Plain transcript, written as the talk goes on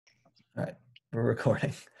All right, we're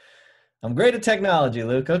recording. I'm great at technology,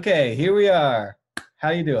 Luke. Okay, here we are. How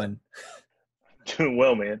you doing? Doing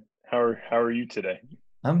well, man. How are you today?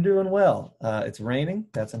 I'm doing well. It's raining.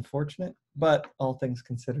 That's unfortunate, but all things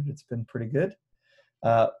considered, it's been pretty good.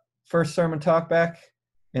 Uh, First sermon talk back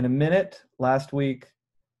in a minute. Last week,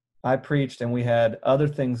 I preached, and we had other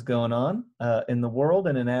things going on in the world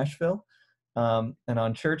and in Asheville and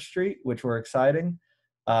on Church Street, which were exciting.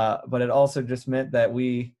 But it also just meant that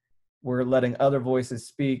we were letting other voices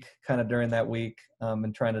speak kind of during that week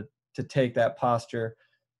and trying to take that posture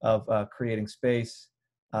of creating space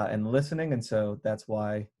and listening. And so that's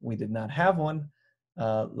why we did not have one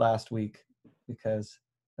last week, because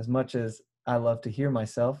as much as I love to hear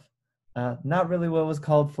myself, not really what was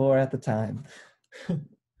called for at the time.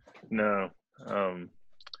 No, um,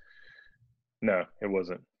 no, it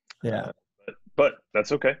wasn't. Yeah, But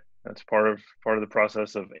that's okay. That's part of the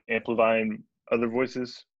process of amplifying other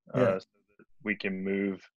voices, yeah, so that we can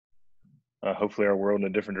move, hopefully, our world in a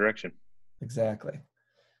different direction. exactly.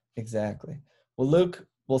 Exactly. Well, Luke,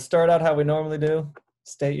 we'll start out how we normally do.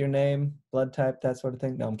 State your name, blood type, that sort of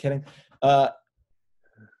thing. No, I'm kidding. Uh,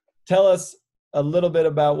 Tell us a little bit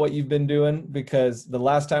about what you've been doing, because the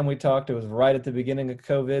last time we talked, it was right at the beginning of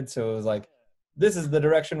COVID. So it was like, this is the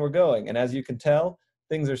direction we're going. And as you can tell,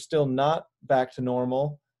 things are still not back to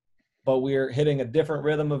normal, but we're hitting a different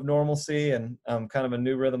rhythm of normalcy and kind of a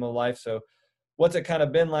new rhythm of life. So what's it kind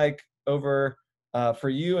of been like over for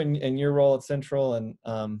you and your role at Central, and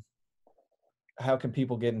how can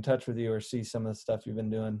people get in touch with you or see some of the stuff you've been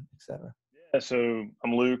doing, et cetera? Yeah, so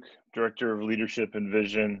I'm Luke, Director of Leadership and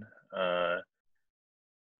Vision. Uh,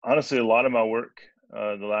 Honestly, a lot of my work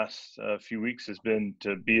the last few weeks has been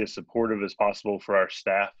to be as supportive as possible for our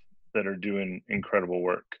staff that are doing incredible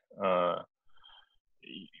work.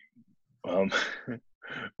 Um,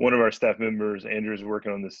 one of our staff members, Andrew, is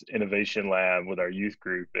working on this innovation lab with our youth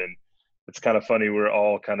group, and it's kind of funny. We're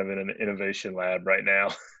all kind of in an innovation lab right now,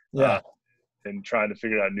 uh, Yeah, and trying to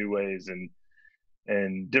figure out new ways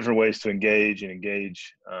and different ways to engage in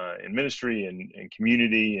ministry and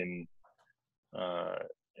community uh,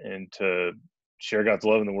 and to share God's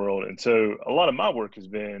love in the world. And so, a lot of my work has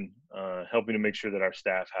been helping to make sure that our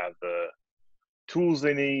staff have the tools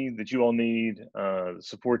they need, that you all need, the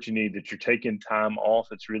support you need, that you're taking time off.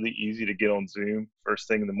 It's really easy to get on Zoom first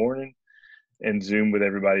thing in the morning and Zoom with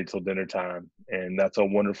everybody till dinner time. And that's a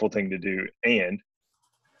wonderful thing to do. And,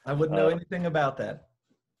 I wouldn't know uh, anything about that.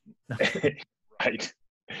 right.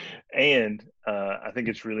 And I think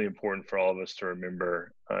it's really important for all of us to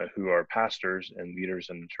remember who are pastors and leaders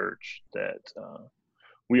in the church that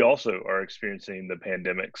we also are experiencing the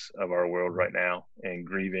pandemics of our world right now and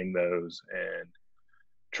grieving those and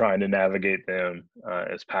trying to navigate them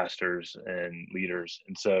as pastors and leaders.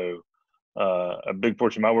 And so a big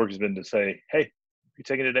portion of my work has been to say, hey, are you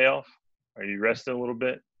taking a day off? Are you resting a little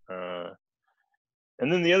bit?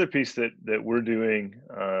 And then the other piece that we're doing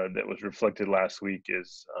that was reflected last week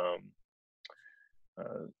is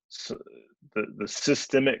so the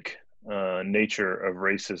systemic nature of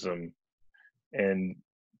racism and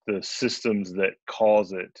the systems that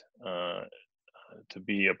cause it to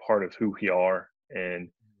be a part of who we are, and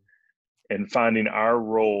finding our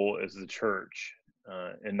role as the church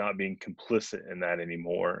and not being complicit in that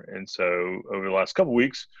anymore. And so over the last couple of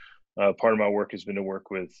weeks, part of my work has been to work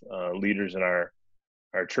with leaders in our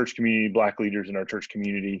church community, Black leaders in our church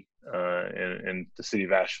community in the city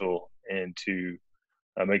of Asheville, and to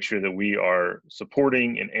make sure that we are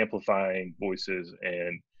supporting and amplifying voices.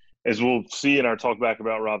 And as we'll see in our talk back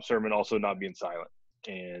about Rob's sermon, also not being silent.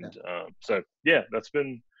 And so, yeah, that's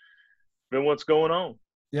been what's going on.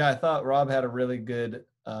 Yeah, I thought Rob had a really good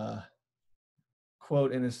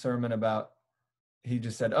quote in his sermon about, he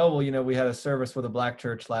just said, oh, well, we had a service with a Black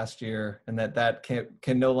church last year, and that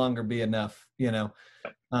can no longer be enough. Yeah.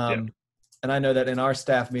 And I know that in our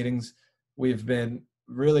staff meetings, we've been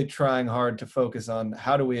really trying hard to focus on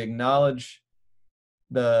how do we acknowledge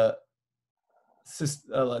the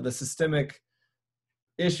systemic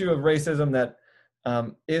issue of racism that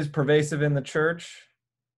is pervasive in the church,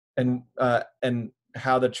 and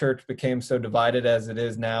how the church became so divided as it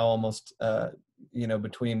is now, almost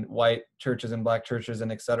between white churches and Black churches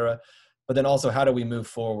and et cetera. But then also, how do we move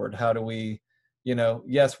forward? How do we,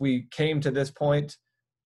 yes, we came to this point,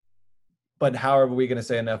 but how are we going to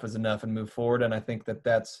say enough is enough and move forward? And I think that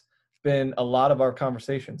that's been a lot of our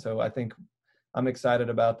conversation. So I think I'm excited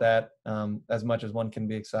about that, as much as one can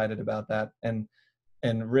be excited about that, and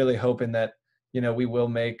really hoping that we will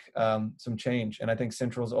make some change. And I think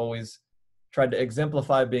Central's always tried to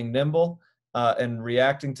exemplify being nimble and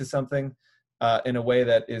reacting to something in a way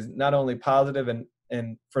that is not only positive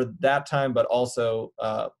and for that time, but also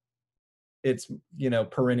it's,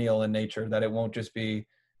 perennial in nature, that it won't just be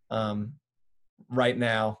right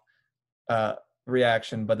now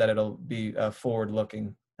reaction, but that it'll be forward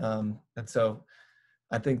looking. And so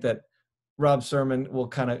I think that Rob's sermon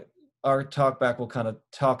our talk back will kind of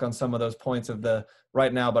talk on some of those points of the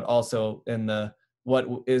right now, but also in the what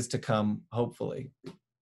is to come, hopefully.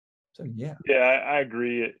 So yeah. Yeah, I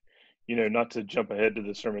agree. Not to jump ahead to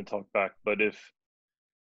the sermon talk back, but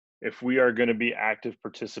if we are going to be active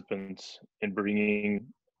participants in bringing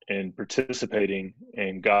and participating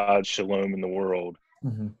in God's shalom in the world,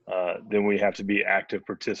 Mm-hmm. then we have to be active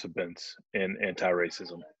participants in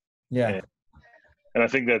anti-racism. Yeah. And I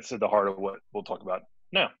think that's at the heart of what we'll talk about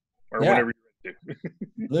now, or Yeah. whenever you're ready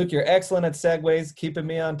to. Luke, you're excellent at segues, keeping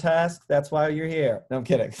me on task. That's why you're here. No, I'm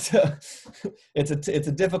kidding. So, it's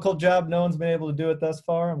a difficult job. No one's been able to do it thus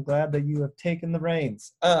far. I'm glad that you have taken the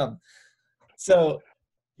reins. So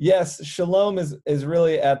yes, shalom is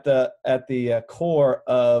really at the core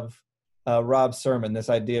of Rob's sermon, this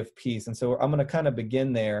idea of peace. And so I'm going to kind of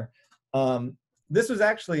begin there. This was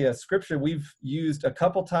actually a scripture we've used a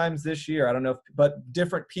couple times this year. I don't know, but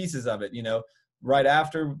different pieces of it. Right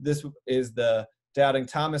after this is the Doubting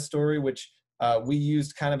Thomas story, which we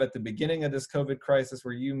used kind of at the beginning of this COVID crisis,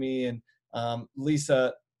 where you, me, and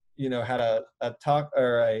Lisa, had a talk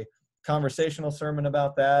or a conversational sermon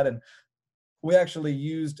about that. And we actually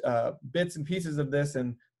used bits and pieces of this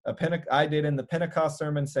in I did in the Pentecost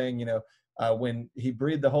sermon, saying, when he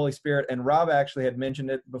breathed the Holy Spirit, and Rob actually had mentioned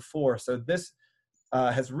it before. So this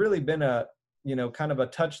has really been a, kind of a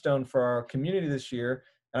touchstone for our community this year.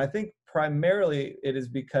 And I think primarily it is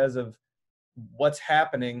because of what's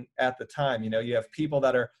happening at the time. You have people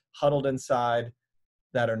that are huddled inside,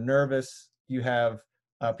 that are nervous. You have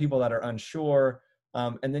people that are unsure.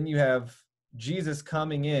 And then you have Jesus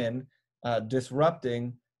coming in,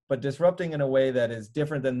 disrupting in a way that is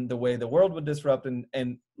different than the way the world would disrupt,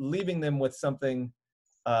 and leaving them with something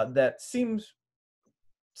that seems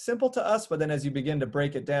simple to us, but then as you begin to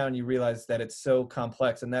break it down, you realize that it's so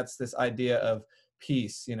complex. And that's this idea of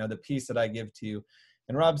peace, the peace that I give to you.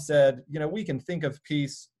 And Rob said, we can think of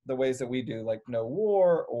peace the ways that we do, like no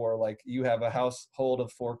war, or like you have a household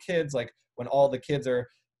of 4 kids, like when all the kids are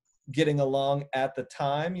getting along at the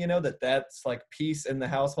time, that's like peace in the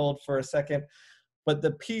household for a second. But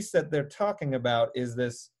the peace that they're talking about is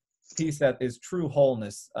this peace that is true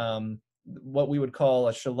wholeness, what we would call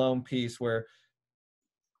a shalom peace, where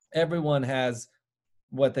everyone has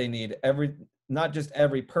what they need. Not just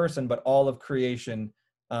every person, but all of creation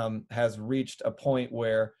has reached a point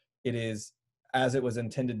where it is as it was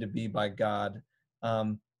intended to be by God.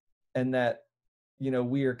 And that,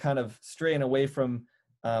 we are kind of straying away from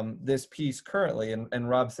this peace currently. And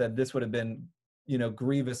Rob said this would have been,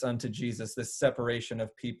 grievous unto Jesus, this separation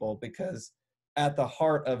of people, because at the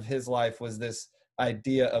heart of his life was this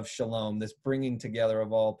idea of shalom, this bringing together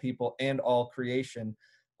of all people and all creation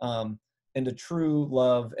into true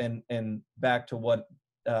love and back to what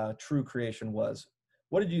true creation was.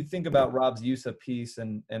 What did you think about Rob's use of peace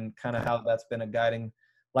and kind of how that's been a guiding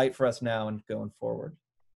light for us now and going forward?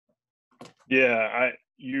 Yeah,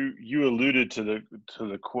 you alluded to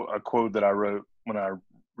a quote that I wrote when I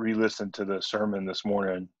re-listened to the sermon this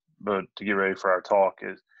morning, but to get ready for our talk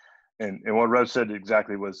is, and what Rob said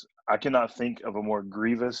exactly was, I cannot think of a more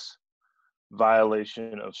grievous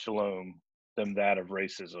violation of shalom than that of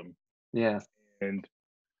racism. Yeah. And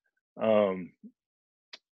I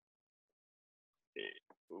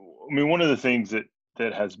mean, one of the things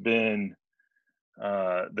that has been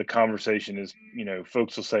the conversation is,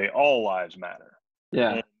 folks will say all lives matter.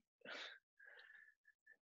 Yeah. And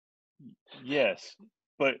yes,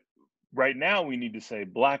 but right now we need to say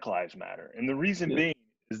Black Lives Matter. And the reason being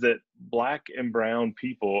is that Black and brown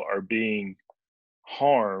people are being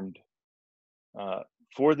harmed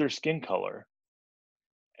for their skin color.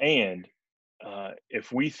 And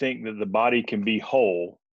if we think that the body can be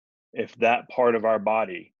whole, if that part of our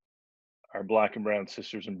body, our Black and brown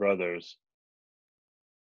sisters and brothers,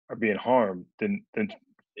 are being harmed, then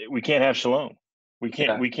we can't have shalom. We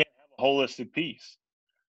can't have a holistic peace.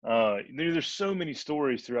 There's so many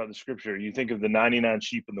stories throughout the scripture. You think of the 99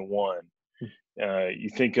 sheep and the one. You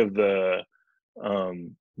think of the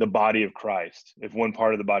body of Christ. If one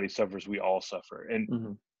part of the body suffers, we all suffer.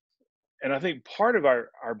 And and I think part of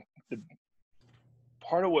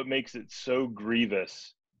part of what makes it so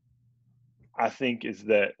grievous, I think, is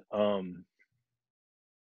that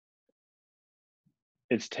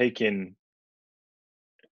it's taken,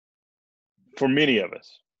 for many of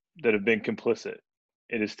us that have been complicit,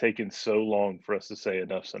 it has taken so long for us to say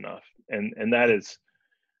enough's enough. And that is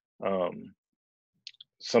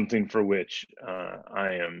something for which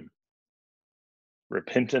I am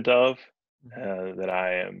repentant of, that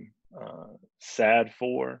I am sad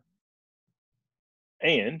for,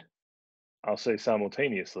 and I'll say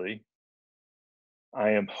simultaneously,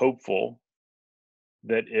 I am hopeful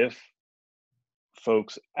that if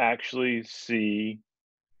folks actually see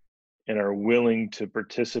and are willing to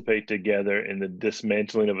participate together in the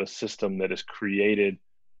dismantling of a system that is created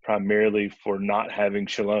primarily for not having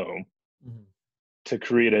shalom, Mhm. to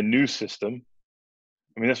create a new system.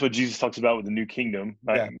 I mean, that's what Jesus talks about with the new kingdom.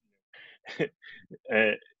 Yeah.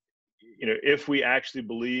 Uh, if we actually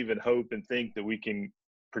believe and hope and think that we can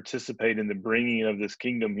participate in the bringing of this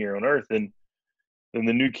kingdom here on earth, then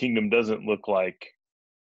the new kingdom doesn't look like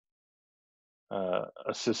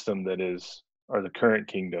a system that is, or the current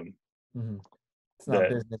kingdom. Mhm. It's not That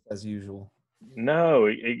business as usual. no,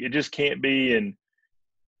 it just can't be, and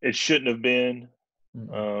it shouldn't have been.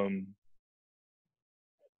 Mm-mm. Um,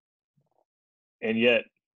 and yet,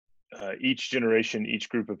 each generation, each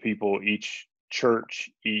group of people, each church,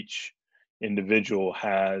 each individual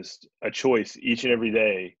has a choice each and every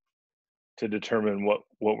day to determine what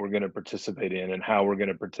we're going to participate in and how we're going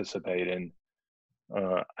to participate in.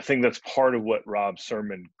 I think that's part of what Rob's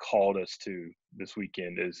sermon called us to this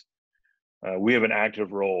weekend is we have an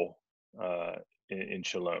active role uh, in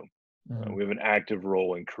shalom. Mhm. We have an active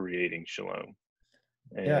role in creating shalom,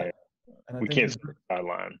 Yeah, and and I we think can't sit on the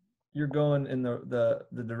sideline. you're going in the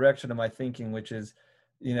direction of my thinking, which is,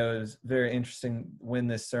 it was very interesting when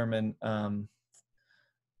this sermon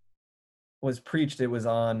was preached. It was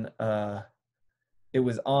on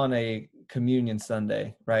a communion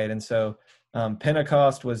Sunday, right? And so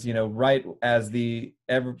Pentecost was, right as we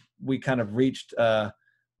kind of reached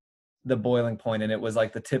the boiling point, and it was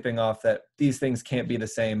like the tipping off that these things can't be the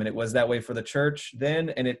same. And it was that way for the church then,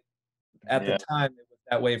 and it at the Yeah, time it was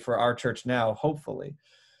that way for our church now, hopefully.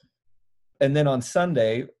 And then on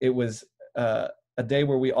Sunday, it was a day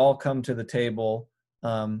where we all come to the table,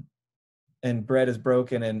 um, and bread is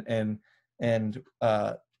broken, and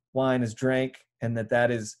wine is drank, and that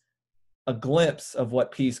is a glimpse of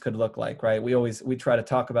what peace could look like, right? We try to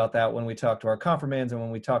talk about that when we talk to our confirmands and when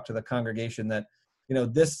we talk to the congregation, that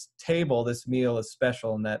this table, this meal is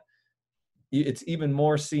special, and that it's even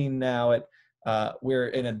more seen now at we're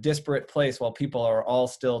in a disparate place while people are all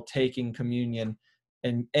still taking communion,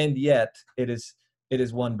 and yet it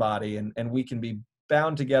is one body, and we can be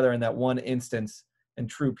bound together in that one instance in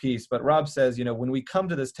true peace. But Rob says, when we come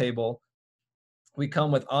to this table, we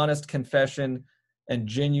come with honest confession and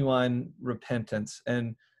genuine repentance.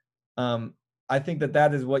 And I think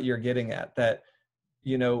that is what you're getting at, that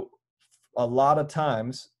you know a lot of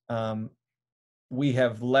times we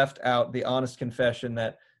have left out the honest confession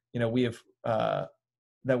that we have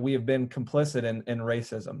been complicit in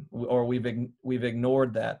racism, or we've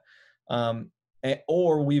ignored that,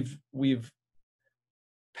 or we've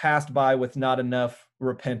passed by with not enough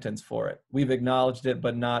repentance for it. We've acknowledged it,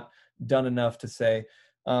 but not done enough to say.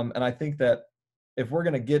 And I think that if we're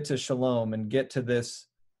going to get to shalom and get to this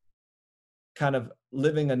kind of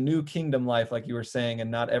living a new kingdom life, like you were saying, and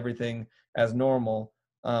not everything as normal.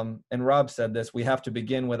 And Rob said this, we have to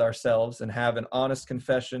begin with ourselves and have an honest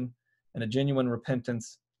confession and a genuine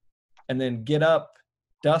repentance, and then get up,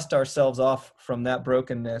 dust ourselves off from that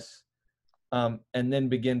brokenness, and then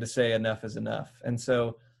begin to say enough is enough. And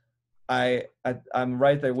so I'm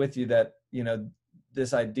right there with you that,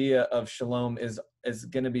 this idea of shalom is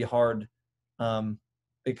going to be hard,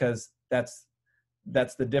 because that's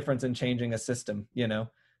the difference in changing a system.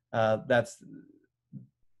 That's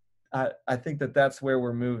I think that's where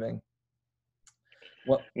we're moving.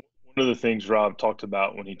 Well, one of the things Rob talked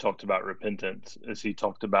about when he talked about repentance is he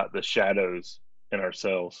talked about the shadows in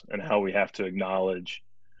ourselves and how we have to acknowledge,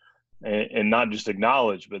 and not just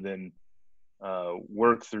acknowledge, but then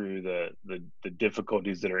work through the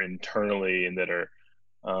difficulties that are internally and that are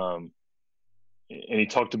um, and he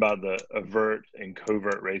talked about the overt and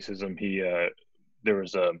covert racism. There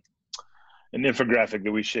was an infographic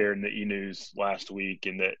that we shared in the e-news last week,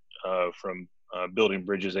 and that from Building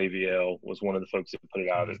Bridges AVL was one of the folks that put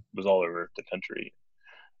it out. It was all over the country.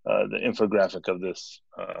 The infographic of this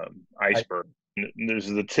iceberg. And there's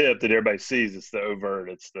the tip that everybody sees. It's the overt.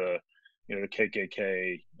 It's the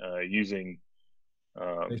KKK using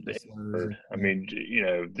the word. I mean,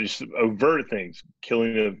 there's overt things,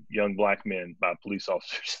 killing of young black men by police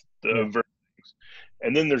officers, the overt things.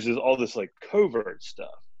 And then there's all this like covert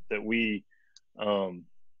stuff that we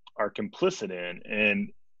are complicit in. And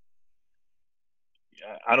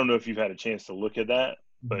I don't know if you've had a chance to look at that,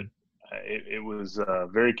 but it was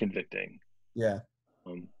very convicting. Yeah.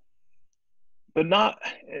 but not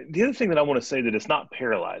the other thing that I want to say that it's not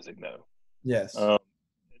paralyzing though. Yes. Um,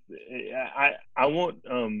 I want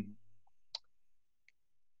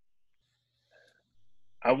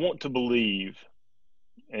I want to believe,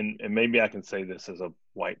 and maybe I can say this as a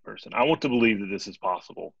white person. I want to believe that this is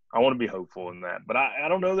possible. I want to be hopeful in that, but I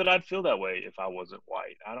don't know that I'd feel that way if I wasn't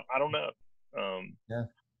white. I don't know. Um, Yeah.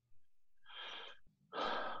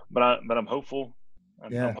 but I'm hopeful.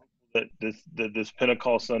 I'm Yeah. hopeful that this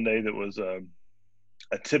Pentecost Sunday that was a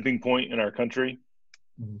tipping point in our country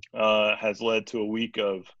Mhm. has led to a week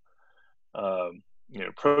of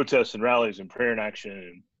protests and rallies and prayer and action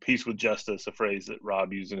and peace with justice, a phrase that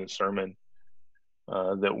Rob used in his sermon,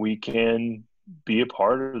 that we can be a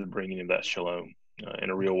part of the bringing of that shalom in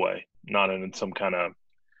a real way, not in some kind of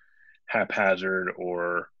haphazard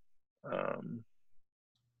or um,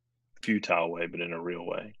 futile way, but in a real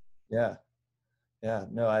way. Yeah. Yeah.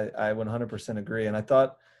 No, I 100% agree. And I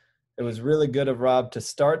thought it was really good of Rob to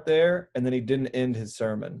start there, and then he didn't end his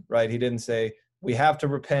sermon, right? He didn't say, we have to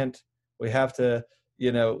repent, we have to,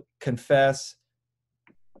 confess,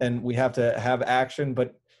 and we have to have action,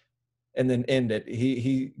 but and then end it.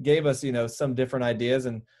 He gave us, some different ideas,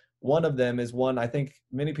 and one of them is one I think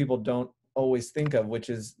many people don't always think of, which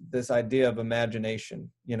is this idea of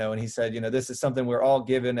imagination. And he said, this is something we're all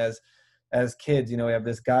given as kids. We have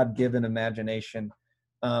this God-given imagination.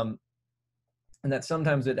 And that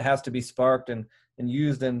sometimes it has to be sparked and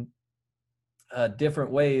used in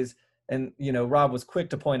different ways. And Rob was quick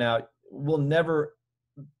to point out, we'll never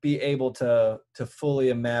be able to fully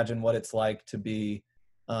imagine what it's like to be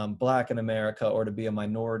Black in America, or to be a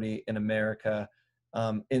minority in America,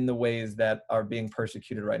 in the ways that are being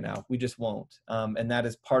persecuted right now. We just won't. And that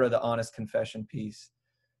is part of the honest confession piece.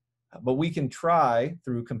 But we can try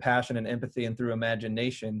through compassion and empathy and through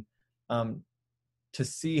imagination to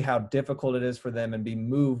see how difficult it is for them and be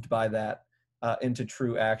moved by that into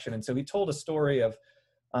true action. And so he told a story of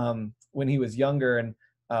when he was younger and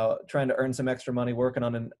trying to earn some extra money, working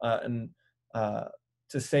on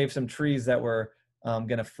to save some trees that were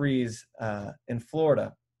going to freeze in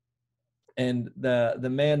Florida. And the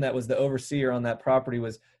man that was the overseer on that property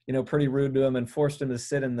was, pretty rude to him and forced him to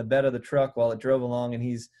sit in the bed of the truck while it drove along. And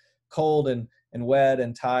he's cold and wet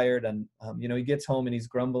and tired. And, he gets home and he's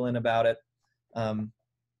grumbling about it.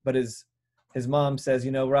 But his mom says,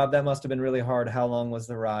 Rob, that must have been really hard. How long was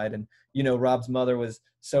the ride? And, Rob's mother was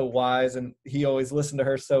so wise, and he always listened to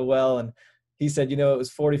her so well. And he said, it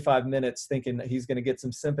was 45 minutes, thinking that he's going to get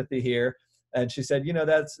some sympathy here. And she said,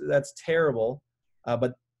 that's terrible.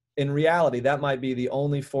 But in reality, that might be the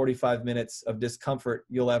only 45 minutes of discomfort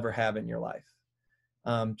you'll ever have in your life,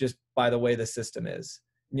 just by the way the system is.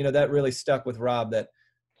 That really stuck with Rob, that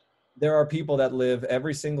there are people that live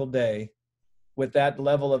every single day with that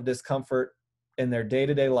level of discomfort in their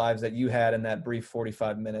day-to-day lives that you had in that brief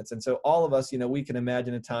 45 minutes. And so all of us, we can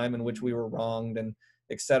imagine a time in which we were wronged and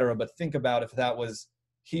et cetera, but think about if that was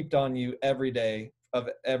heaped on you every day, of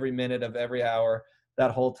every minute of every hour,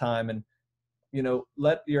 that whole time. And,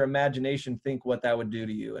 let your imagination think what that would do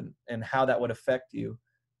to you and how that would affect you.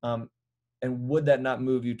 And would that not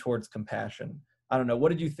move you towards compassion? I don't know. What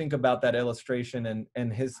did you think about that illustration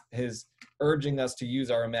and his urging us to use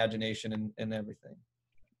our imagination and everything?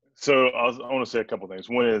 So I want to say a couple things.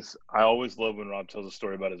 One is, I always love when Rob tells a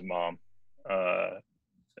story about his mom.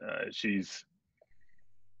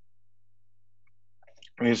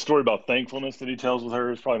 His story about thankfulness that he tells with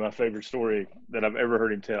her is probably my favorite story that I've ever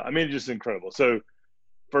heard him tell. I mean, it's just incredible. So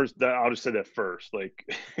first, I'll just say that first, like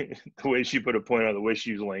the way she put a point on, the way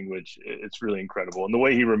she used language, it's really incredible. And the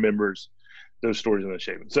way he remembers those stories in the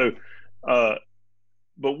shape. So,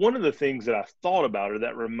 but one of the things that I thought about, or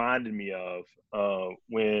that reminded me of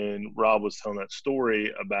when Rob was telling that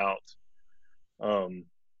story about, in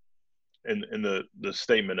the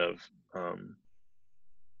statement of,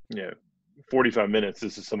 45 minutes,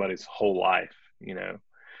 this is somebody's whole life,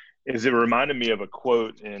 is it reminded me of a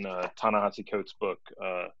quote in Ta-Nehisi Coates' book,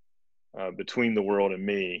 Between the World and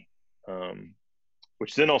Me,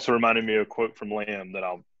 which then also reminded me of a quote from Lamb that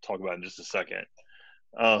I'll talk about in just a second.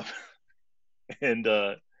 And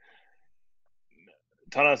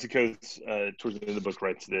Ta-Nehisi Coates, towards the end of the book,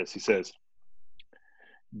 writes this. He says,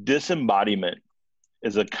 "Disembodiment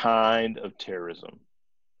is a kind of terrorism,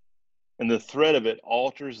 and the threat of it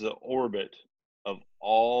alters the orbit of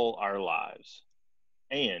all our lives.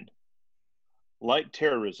 And, like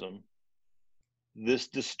terrorism, this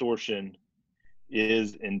distortion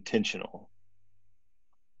is intentional."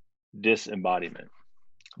 Disembodiment.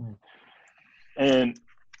 Mm. And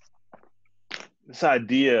this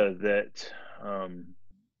idea that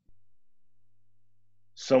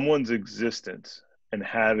someone's existence and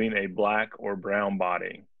having a black or brown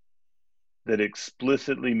body that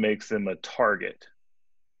explicitly makes them a target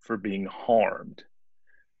for being harmed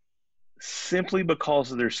simply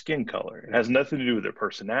because of their skin color. It has nothing to do with their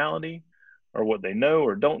personality or what they know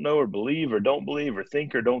or don't know or believe or don't believe or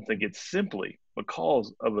think or don't think. It's simply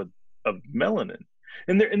because of melanin.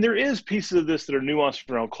 And there is pieces of this that are nuanced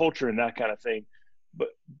around culture and that kind of thing.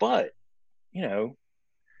 But you know,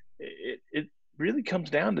 it really comes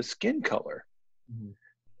down to skin color. Mm-hmm.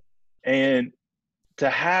 And to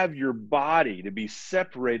have your body to be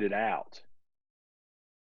separated out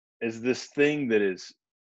as this thing that is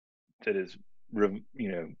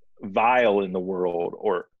vile in the world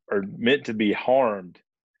or meant to be harmed,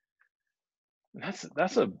 that's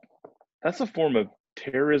a form of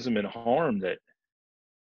terrorism and harm that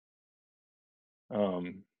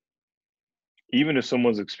even if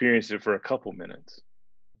someone's experienced it for a couple minutes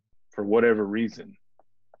for whatever reason,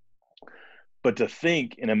 but to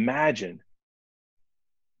think and imagine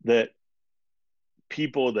that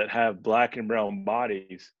people that have black and brown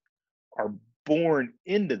bodies are born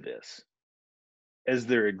into this as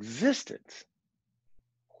their existence.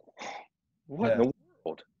 What in the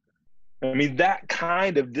world? I mean, that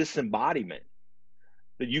kind of disembodiment,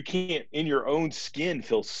 that you can't in your own skin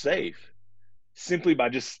feel safe simply by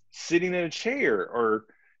just sitting in a chair or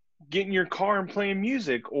getting in your car and playing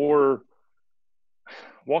music or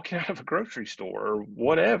walking out of a grocery store or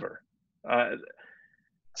whatever.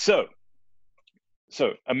 So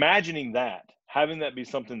imagining that, having that be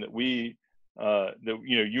something that we that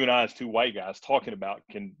you and I as two white guys talking about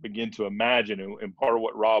can begin to imagine, and part of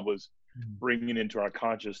what Rob was bringing into our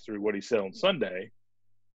conscious through what he said on Sunday,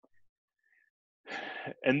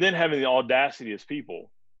 and then having the audacity as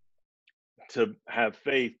people to have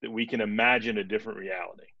faith that we can imagine a different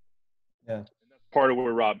reality. Yeah, and that's part of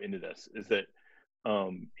where Rob into this is that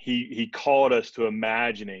he called us to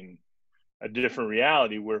imagining a different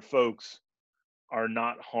reality where folks are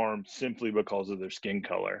not harmed simply because of their skin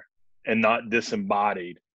color and not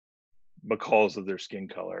disembodied because of their skin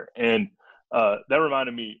color. And that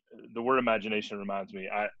reminded me, the word imagination reminds me,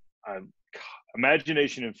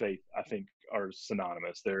 imagination and faith, I think, are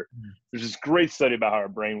synonymous. There's this great study about how our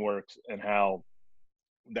brain works and how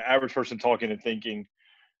the average person talking and thinking,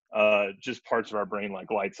 just parts of our brain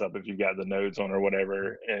like lights up if you've got the nodes on or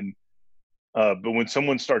whatever. And but when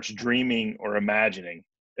someone starts dreaming or imagining,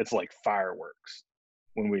 it's like fireworks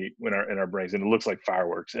in our brains, and it looks like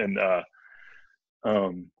fireworks. And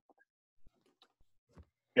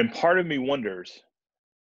part of me wonders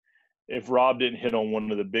if Rob didn't hit on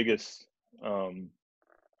one of the biggest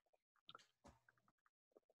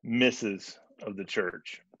misses of the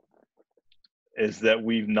church, is that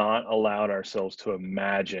we've not allowed ourselves to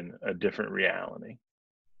imagine a different reality.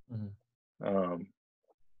 Mm-hmm.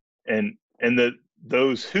 And that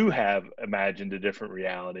those who have imagined a different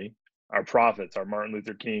reality, our prophets, our Martin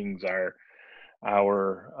Luther Kings, our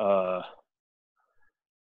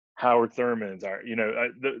Howard Thurmans,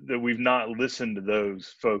 that we've not listened to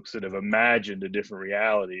those folks that have imagined a different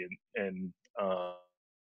reality and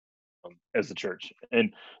as the church.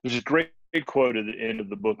 And there's this great quote at the end of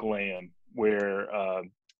the book Lamb where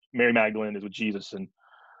Mary Magdalene is with Jesus, and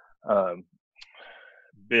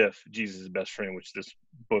Biff, Jesus' best friend, which this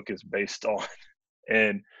book is based on,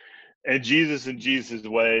 and Jesus in Jesus'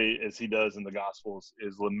 way, as he does in the Gospels,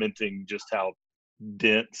 is lamenting just how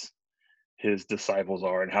dense his disciples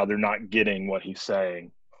are and how they're not getting what he's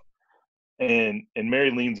saying. And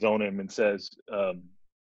Mary leans on him and says,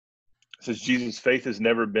 Jesus, faith has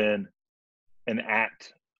never been an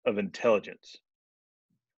act of intelligence.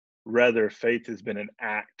 Rather, faith has been an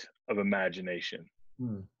act of imagination.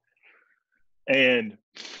 And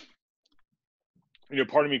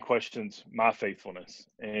part of me questions my faithfulness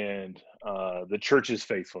and the church's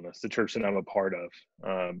faithfulness, the church that I'm a part of,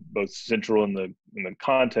 both central in the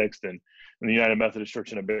context and in the United Methodist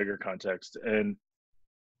Church in a bigger context.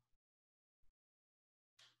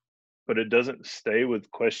 But it doesn't stay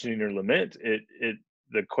with questioning or lament.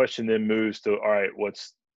 The question then moves to, all right,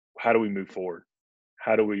 how do we move forward?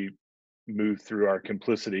 How do we move through our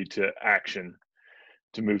complicity to action,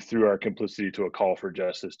 to move through our complicity to a call for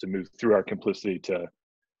justice, to move through our complicity to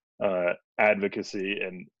advocacy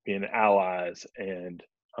and being allies and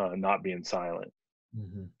not being silent.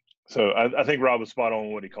 Mm-hmm. So I think Rob was spot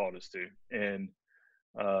on what he called us to, and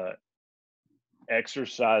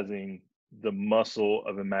exercising the muscle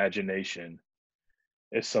of imagination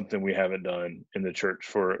is something we haven't done in the church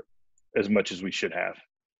for as much as we should have.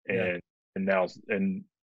 And now, and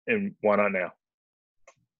why not now?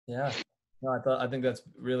 Yeah, no, I think that's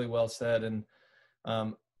really well said. And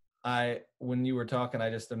when you were talking, I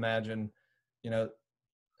just imagine,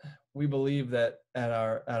 we believe that at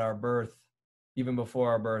our birth, even before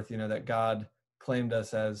our birth, that God claimed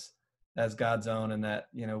us as God's own, and that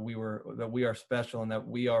we are special, and that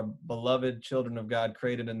we are beloved children of God,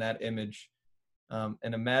 created in that image. And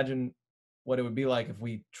imagine what it would be like if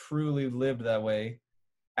we truly lived that way,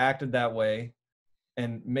 acted that way,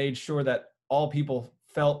 and made sure that all people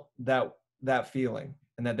felt that feeling,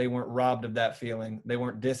 and that they weren't robbed of that feeling. They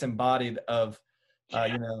weren't disembodied of,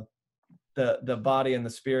 the body and the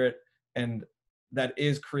spirit, and that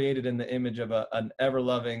is created in the image of an ever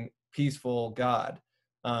loving, peaceful God.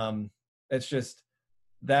 It's just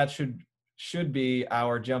that should be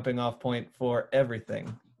our jumping off point for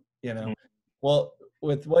everything. Mhm. Well,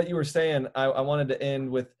 with what you were saying, I wanted to end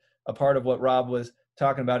with a part of what Rob was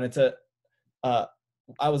talking about. And it's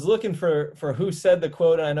I was looking for who said the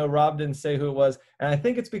quote, and I know Rob didn't say who it was. And I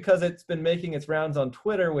think it's because it's been making its rounds on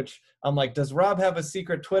Twitter, which I'm like, does Rob have a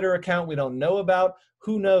secret Twitter account we don't know about?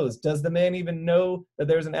 Who knows? Does the man even know that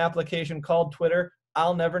there's an application called Twitter?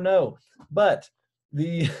 I'll never know. But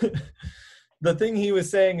the the thing he was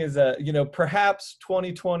saying is, perhaps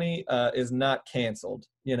 2020 is not canceled.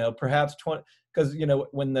 Perhaps because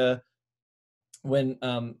when with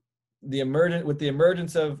the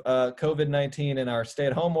emergence of COVID-19 and our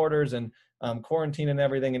stay-at-home orders and quarantine and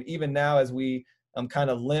everything, and even now as we kind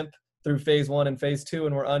of limp through phase 1 and phase 2,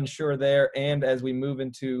 and we're unsure there, and as we move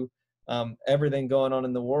into everything going on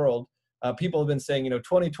in the world, people have been saying,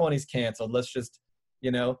 2020 is canceled. Let's just,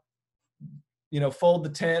 fold the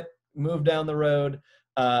tent, move down the road.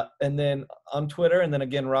 And then on Twitter, and then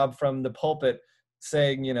again, Rob from the pulpit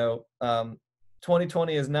saying,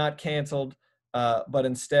 2020 is not canceled. But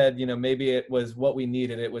instead, maybe it was what we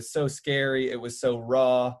needed. It was so scary. It was so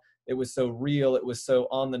raw. It was so real. It was so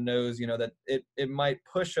on the nose, that it might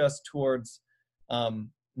push us towards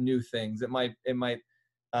new things. It might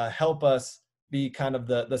help us be kind of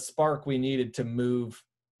the spark we needed to move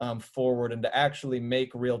forward and to actually make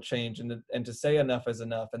real change, and to say enough is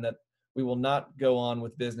enough, and that we will not go on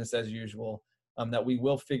with business as usual, that we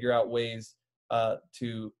will figure out ways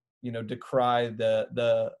to, decry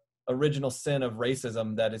the original sin of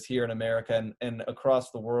racism that is here in America and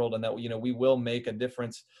across the world, and that, we will make a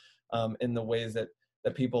difference in the ways that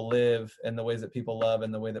people live, and the ways that people love,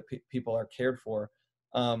 and the way that people are cared for.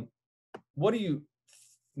 What do you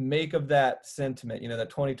make of that sentiment, that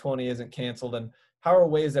 2020 isn't canceled, and how are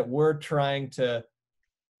ways that we're trying to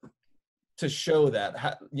show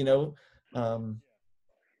that,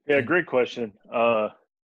 Yeah, great question.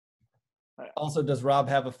 Also, does Rob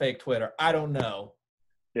have a fake Twitter? I don't know.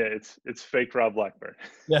 Yeah, it's fake Rob Blackburn.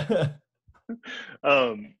 Yeah.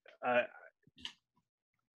 I,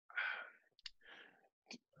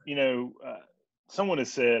 someone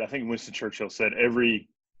has said, I think Winston Churchill said, every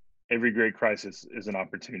great crisis is an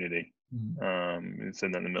opportunity. It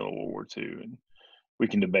said that in the middle of World War II, and we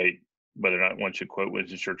can debate whether or not one should quote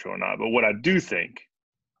Winston Churchill or not. But what I do think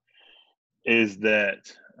is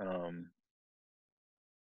that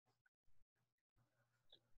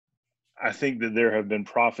I think that there have been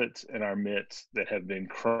prophets in our midst that have been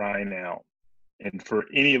crying out. And for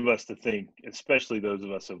any of us to think, especially those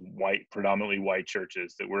of us of predominantly white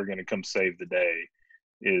churches, that we're going to come save the day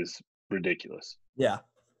is ridiculous. Yeah.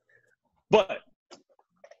 But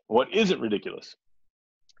what isn't ridiculous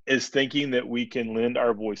is thinking that we can lend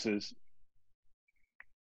our voices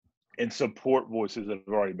and support voices that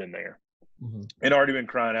have already been there, and already been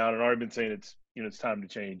crying out, and already been saying it's time to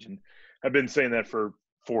change. And I've been saying that for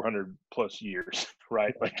 400 plus years,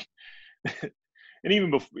 right? Like, and even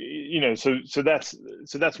before, so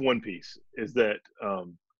that's one piece, is that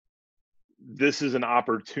this is an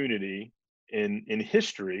opportunity in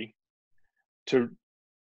history to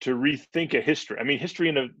rethink a history. I mean,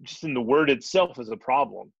 history just in the word itself is a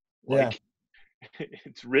problem. Like,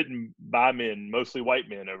 it's written by men, mostly white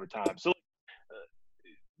men, over time. So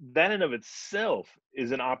that in of itself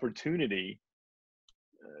is an opportunity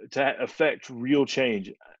to affect real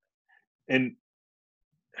change. And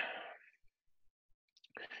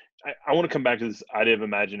I want to come back to this idea of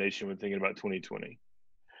imagination when thinking about 2020.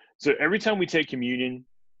 So every time we take communion,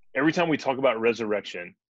 every time we talk about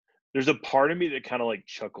resurrection, there's a part of me that kind of like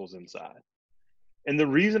chuckles inside. And the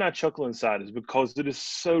reason I chuckle inside is because it is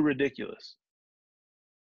so ridiculous.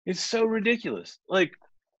 It's so ridiculous. Like,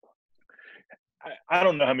 I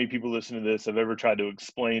don't know how many people listen to this have ever tried to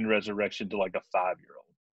explain resurrection to like a 5-year-old.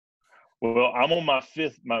 Well, I'm on my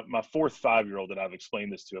fourth 5-year-old that I've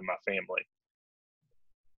explained this to in my family.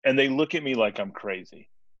 And they look at me like I'm crazy.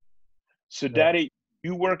 So, Daddy,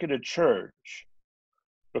 you work at a church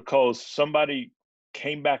because somebody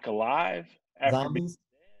came back alive after being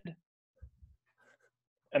dead?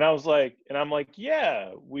 And I'm like,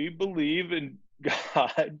 yeah, we believe in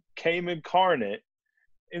God came incarnate.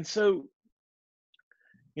 And so,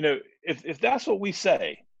 if that's what we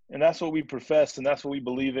say, and that's what we profess, and that's what we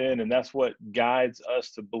believe in, and that's what guides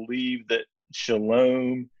us to believe that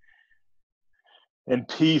shalom and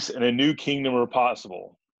peace and a new kingdom are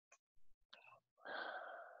possible,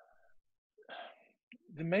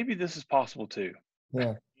 then maybe this is possible too.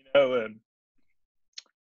 Yeah.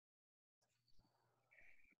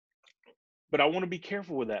 But I want to be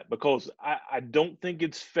careful with that, because I don't think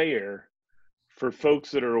it's fair for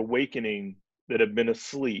folks that are awakening that have been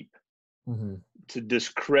asleep Mm-hmm. to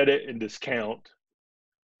discredit and discount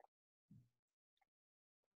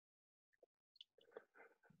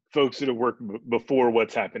folks that have worked before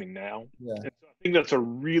what's happening now. Yeah. And so I think that's a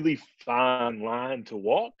really fine line to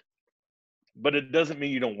walk, but it doesn't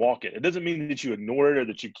mean you don't walk it. It doesn't mean that you ignore it, or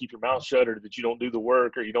that you keep your mouth shut, or that you don't do the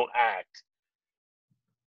work, or you don't act.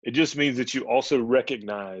 It just means that you also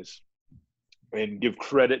recognize and give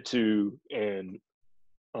credit to, and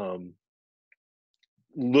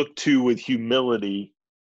look to with humility,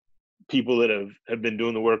 people that have been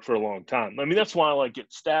doing the work for a long time. I mean, that's why I like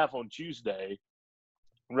get staff on Tuesday,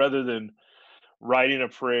 rather than writing a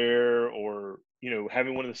prayer, or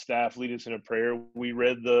having one of the staff lead us in a prayer. We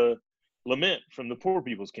read the lament from the Poor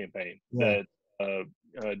People's Campaign Yeah.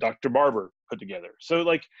 that Dr. Barber put together. So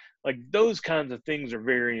like those kinds of things are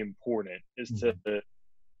very important. Is to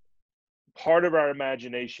part of our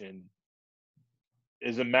imagination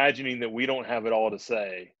is imagining that we don't have it all to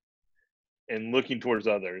say, and looking towards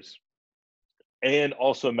others, and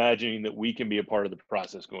also imagining that we can be a part of the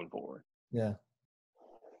process going forward. Yeah.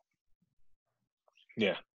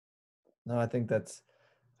 Yeah. No, I think that's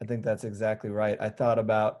exactly right. I thought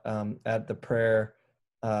about at the prayer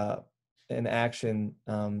in action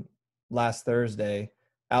last Thursday,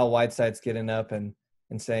 Al Whiteside's getting up and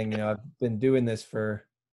saying, I've been doing this for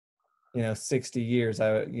 60 years.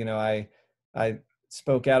 I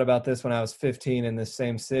spoke out about this when I was 15 in this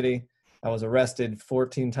same city. I was arrested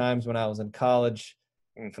 14 times when I was in college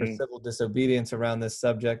for civil disobedience around this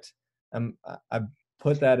subject. I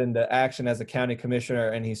put that into action as a county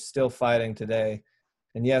commissioner, and he's still fighting today.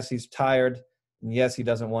 And yes, he's tired. And yes, he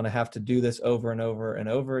doesn't want to have to do this over and over and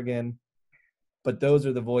over again. But those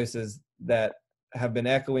are the voices that have been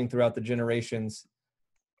echoing throughout the generations,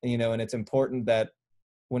 and it's important that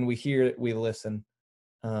when we hear it, we listen,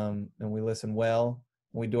 and we listen well.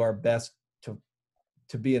 We do our best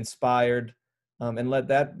to be inspired, and let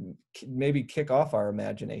that maybe kick off our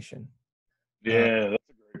imagination. Yeah, that's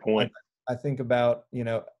a great point. I think about,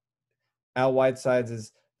 Al Whiteside's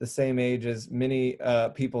is the same age as many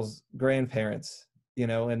people's grandparents,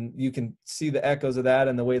 and you can see the echoes of that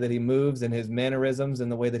in the way that he moves and his mannerisms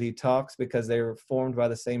and the way that he talks, because they were formed by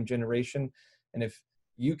the same generation. And if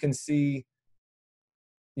you can see,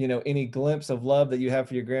 any glimpse of love that you have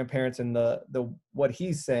for your grandparents and the what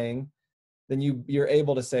he's saying, then you're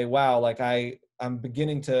able to say, wow, like I'm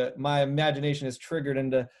beginning to, my imagination is triggered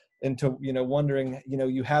into wondering,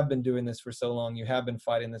 you have been doing this for so long, you have been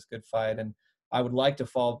fighting this good fight, and I would like to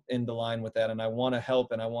fall into line with that, and I want to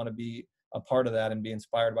help, and I want to be a part of that and be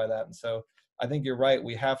inspired by that. And so I think you're right,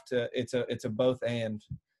 we have to, it's a both and,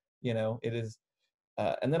 it is.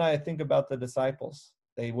 And then I think about the disciples.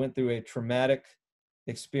 They went through a traumatic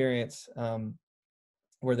experience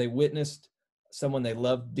where they witnessed someone they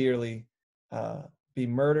loved dearly be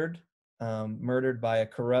murdered by a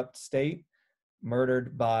corrupt state,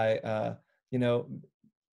 murdered by,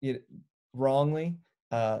 wrongly,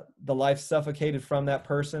 the life suffocated from that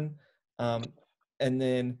person. And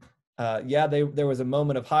then, there was a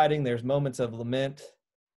moment of hiding. There's moments of lament.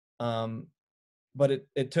 But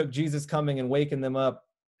it took Jesus coming and waking them up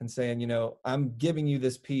and saying, I'm giving you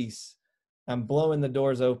this peace. I'm blowing the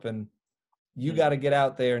doors open. You got to get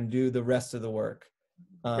out there and do the rest of the work.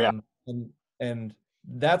 And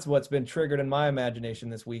that's what's been triggered in my imagination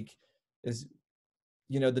this week is,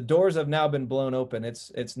 the doors have now been blown open.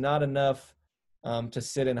 It's not enough to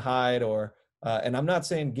sit and hide, or and I'm not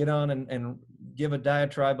saying get on and give a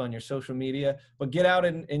diatribe on your social media, but get out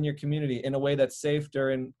in your community in a way that's safe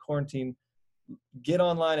during quarantine. Get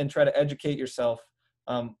online and try to educate yourself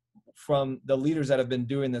from the leaders that have been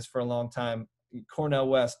doing this for a long time. Cornel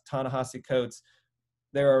West, Ta-Nehisi Coates.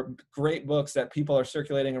 There are great books that people are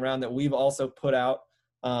circulating around that we've also put out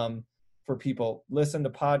for people. Listen to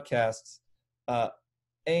podcasts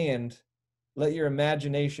and let your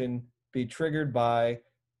imagination be triggered by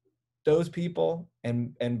those people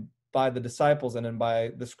and by the disciples and then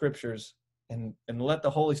by the scriptures, and let the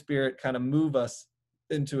Holy Spirit kind of move us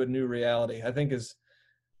into a new reality, I think is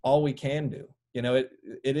all we can do.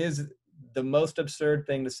 It is the most absurd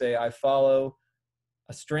thing to say. I follow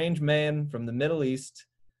a strange man from the Middle East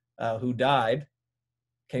who died,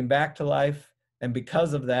 came back to life, and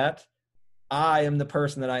because of that, I am the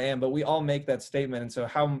person that I am. But we all make that statement, and so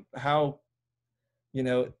how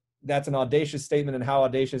that's an audacious statement, and how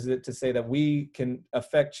audacious is it to say that we can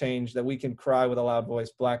affect change, that we can cry with a loud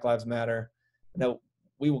voice, Black Lives Matter, that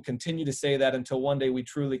we will continue to say that until one day we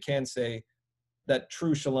truly can say that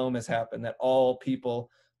true shalom has happened, that all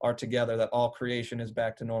people are together, that all creation is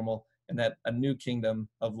back to normal, and that a new kingdom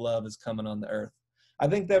of love is coming on the earth. I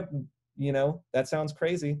think that, that sounds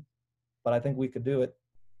crazy, but I think we could do it.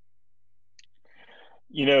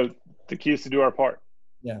 The key is to do our part.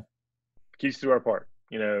 Yeah. The key is to do our part.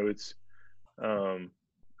 It's,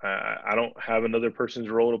 I don't have another person's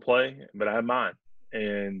role to play, but I have mine.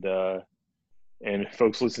 And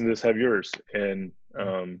folks listening to this have yours. And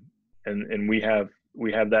we have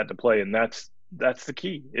that to play. And that's the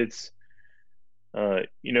key. It's, go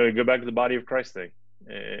back to the body of Christ thing.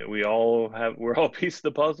 We're all a piece of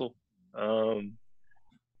the puzzle. And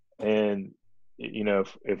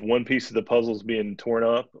if one piece of the puzzle is being torn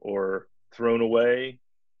up or thrown away,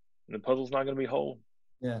 the puzzle's not going to be whole.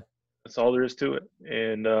 Yeah. That's all there is to it.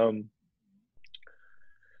 And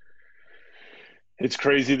it's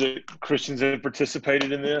crazy that Christians have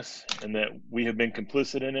participated in this and that we have been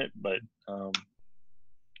complicit in it. But,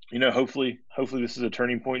 hopefully this is a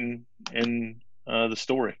turning point in the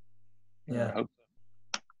story. Yeah. I hope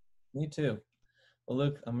so. Me too. Well,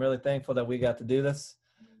 Luke, I'm really thankful that we got to do this.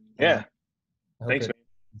 Yeah. I hope Thanks, man.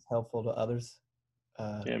 it's helpful to others.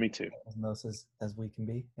 Yeah, me too. As most as we can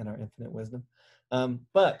be in our infinite wisdom.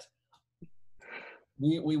 But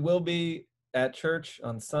we will be at church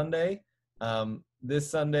on Sunday. This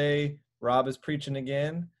Sunday, Rob is preaching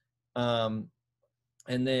again. And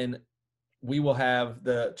then we will have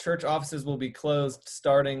the church offices will be closed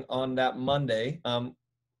starting on that Monday.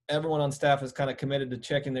 Everyone on staff is kind of committed to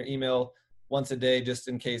checking their email once a day, just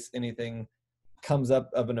in case anything comes up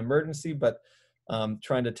of an emergency, but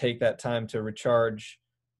trying to take that time to recharge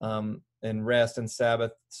and rest and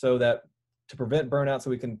Sabbath so that to prevent burnout, so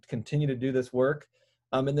we can continue to do this work.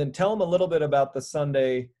 And then tell them a little bit about the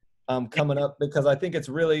Sunday coming up, because I think it's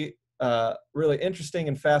really, really interesting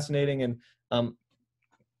and fascinating. And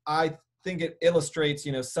I think it illustrates,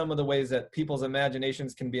 some of the ways that people's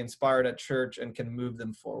imaginations can be inspired at church and can move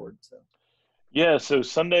them forward. So. Yeah, so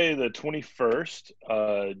Sunday the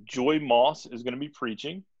 21st, Joy Moss is going to be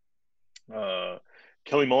preaching.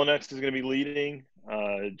 Kelly Mullinex is going to be leading.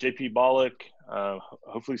 JP Bollock,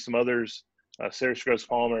 hopefully some others, Sarah Scruggs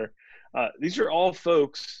Palmer. These are all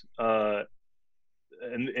folks, and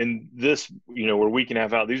this, we're a week and a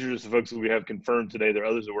half out. These are just the folks that we have confirmed today. There are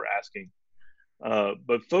others that we're asking.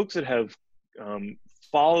 But folks that have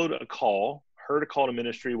followed a call, heard a call to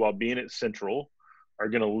ministry while being at Central, are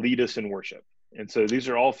going to lead us in worship. And so these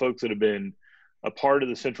are all folks that have been a part of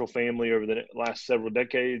the Central family over the last several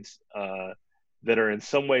decades, that are in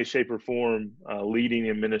some way, shape, or form leading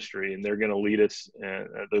in ministry. And they're going to lead us,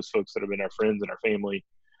 those folks that have been our friends and our family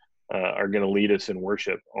are going to lead us in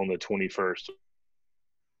worship on the 21st.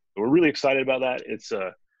 We're really excited about that. It's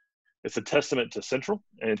a testament to Central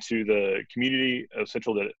and to the community of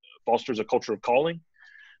Central that fosters a culture of calling,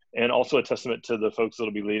 and also a testament to the folks that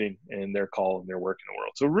will be leading in their call and their work in the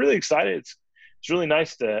world. So we're really excited. It's really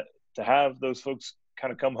nice to have those folks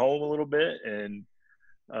kind of come home a little bit, and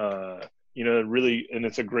really, and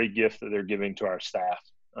it's a great gift that they're giving to our staff,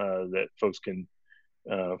 that folks can,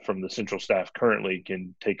 from the Central staff currently,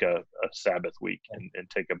 can take a Sabbath week and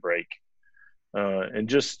take a break, and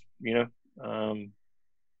just,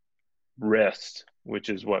 rest, which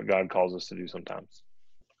is what God calls us to do sometimes.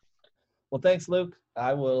 Well, thanks, Luke.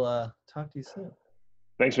 I will talk to you soon.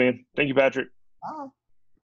 Thanks, man. Thank you, Patrick. Bye.